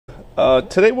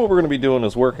Today what we're going to be doing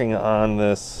is working on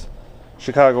this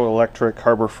Chicago Electric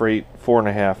Harbor Freight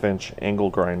 4.5-inch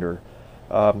angle grinder.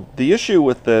 The issue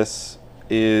with this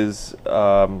is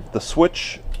the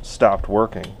switch stopped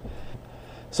working.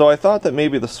 So I thought that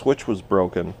maybe the switch was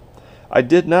broken. I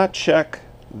did not check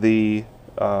the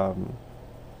or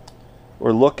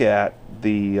look at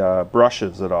the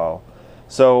brushes at all.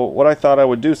 So what I thought I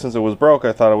would do, since it was broke,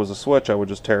 I thought it was a switch, I would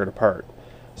just tear it apart.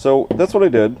 So that's what I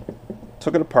did.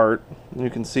 Took it apart.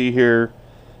 You can see here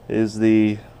is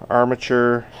the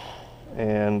armature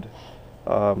and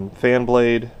fan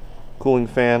blade, cooling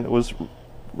fan. It was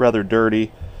rather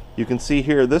dirty. You can see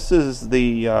here, this is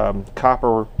the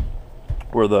copper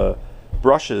where the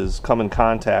brushes come in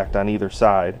contact on either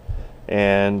side,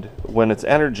 and when it's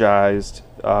energized,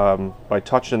 by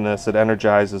touching this, it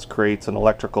energizes, creates an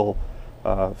electrical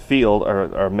field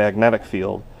or magnetic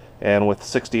field, and with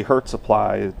 60 hertz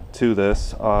applied to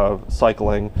this,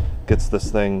 cycling gets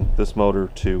this motor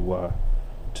to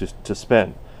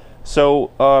spin. So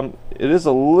it is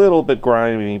a little bit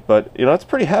grimy, but you know, it's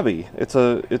pretty heavy. It's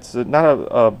not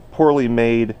a poorly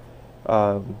made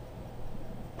grinder.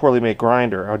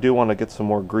 I do want to get some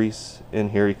more grease in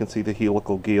here. You can see the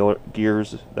helical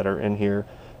gears that are in here.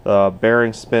 The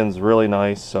bearing spins really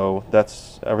nice, so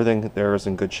that's everything there is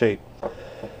in good shape.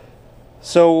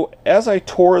 So as I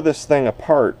tore this thing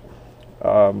apart,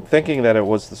 thinking that it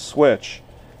was the switch,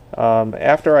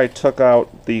 after I took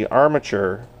out the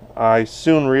armature, I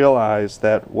soon realized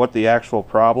that what the actual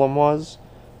problem was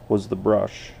the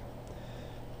brush.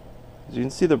 As you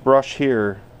can see the brush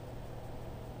here,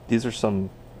 these are some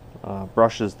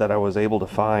brushes that I was able to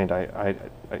find. I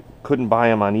couldn't buy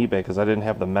them on eBay because I didn't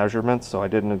have the measurements, so I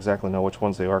didn't exactly know which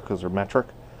ones they are because they're metric.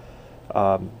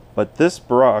 But this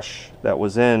brush that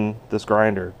was in this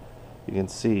grinder, you can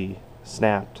see,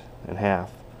 snapped in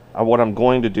half. What I'm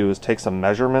going to do is take some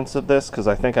measurements of this because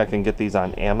I think I can get these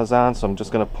on Amazon, so I'm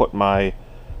just going to put my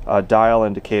dial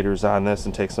indicators on this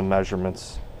and take some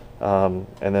measurements. And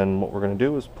then what we're going to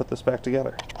do is put this back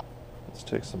together. Let's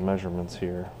take some measurements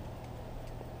here.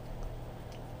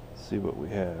 See what we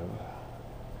have.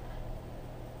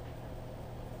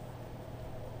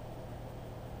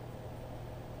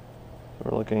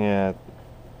 We're looking at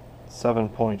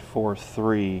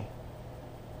 7.43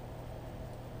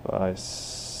 by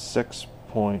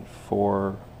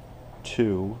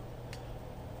 6.42.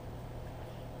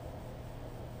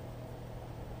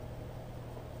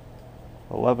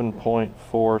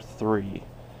 .43.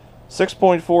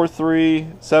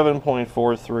 6.43,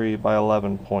 7.43 by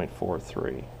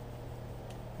 11.43.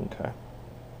 Okay.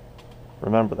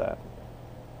 Remember that.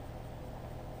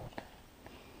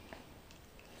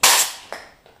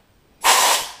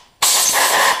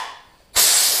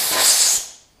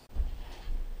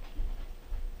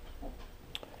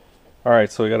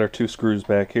 Alright, so we got our two screws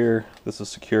back here. This is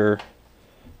secure.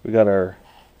 We got our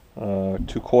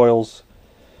two coils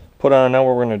put on. Now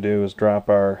what we're going to do is drop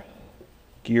our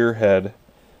gear head,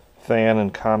 fan,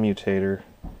 and commutator,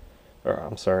 or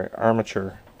I'm sorry,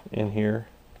 armature in here.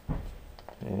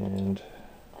 And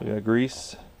we got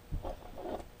grease.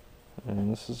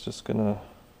 And this is just going to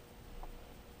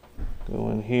go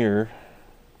in here.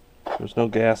 There's no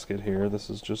gasket here. This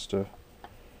is just a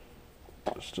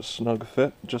snug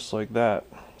fit, just like that.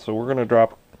 So we're going to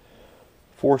drop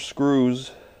 4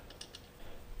 screws.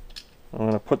 I'm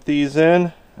going to put these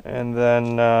in and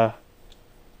then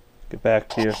get back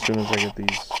to you as soon as I get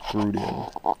these screwed in.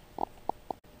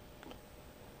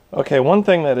 Okay, one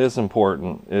thing that is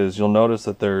important is you'll notice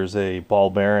that there's a ball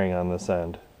bearing on this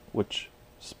end, which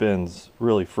spins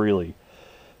really freely.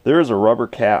 There is a rubber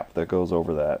cap that goes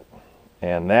over that,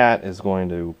 and that is going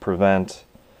to prevent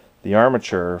the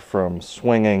armature from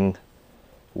swinging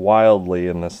wildly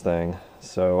in this thing.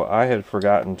 So I had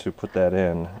forgotten to put that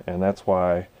in, and that's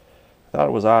why I thought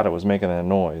it was odd it was making that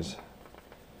noise.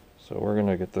 So we're going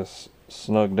to get this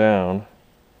snugged down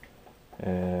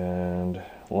and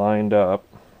lined up,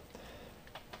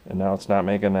 and now it's not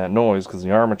making that noise because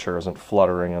the armature isn't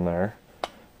fluttering in there.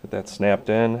 Get that snapped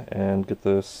in and get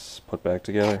this put back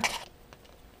together.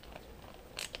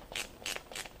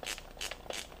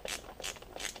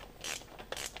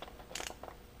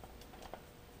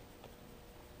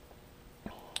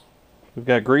 We've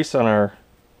got grease on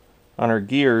our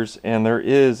gears, and there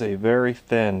is a very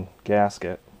thin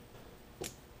gasket.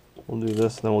 We'll do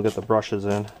this, and then we'll get the brushes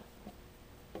in,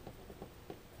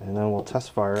 and then we'll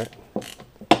test fire it.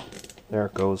 There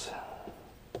it goes.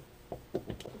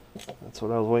 That's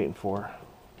what I was waiting for.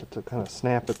 It to kind of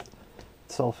snap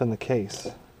itself in the case.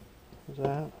 Is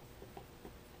that?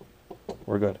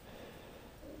 We're good.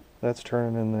 That's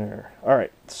turning in there.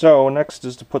 Alright, so next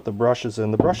is to put the brushes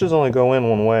in. The brushes only go in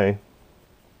one way.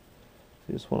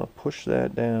 You just want to push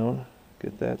that down,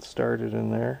 get that started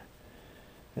in there.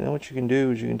 And then what you can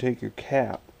do is you can take your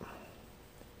cap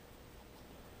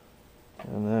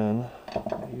and then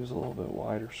use a little bit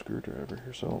wider screwdriver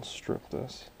here so I'll strip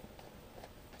this.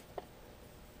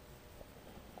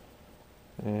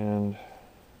 And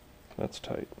that's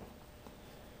tight.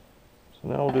 So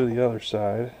now we'll do the other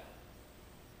side.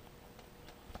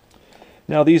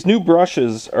 Now these new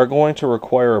brushes are going to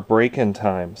require a break-in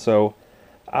time, so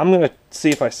I'm going to see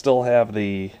if I still have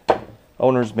the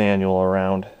owner's manual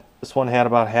around. This one had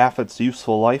about half its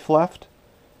useful life left.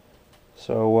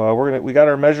 So we got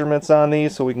our measurements on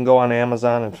these so we can go on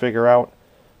Amazon and figure out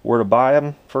where to buy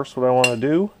them. First, what I want to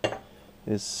do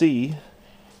is see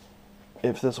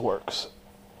if this works.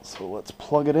 So let's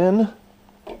plug it in.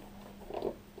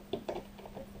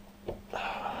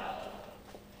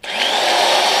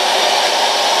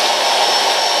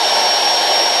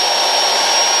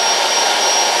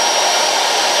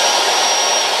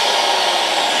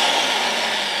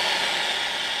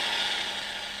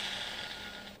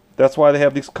 That's why they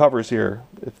have these covers here.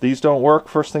 If these don't work,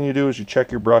 first thing you do is you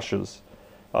check your brushes.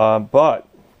 But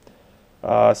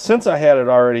since I had it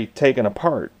already taken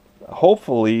apart,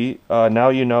 hopefully now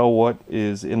you know what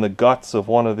is in the guts of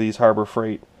one of these Harbor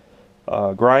Freight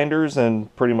grinders,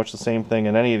 and pretty much the same thing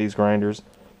in any of these grinders.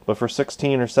 But for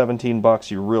 16 or 17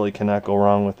 bucks, you really cannot go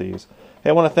wrong with these.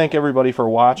 Hey, I want to thank everybody for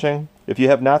watching. If you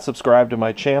have not subscribed to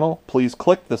my channel, please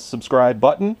click the subscribe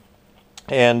button.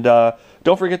 And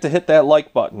don't forget to hit that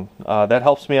like button. That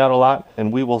helps me out a lot,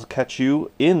 and we will catch you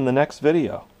in the next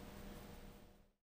video.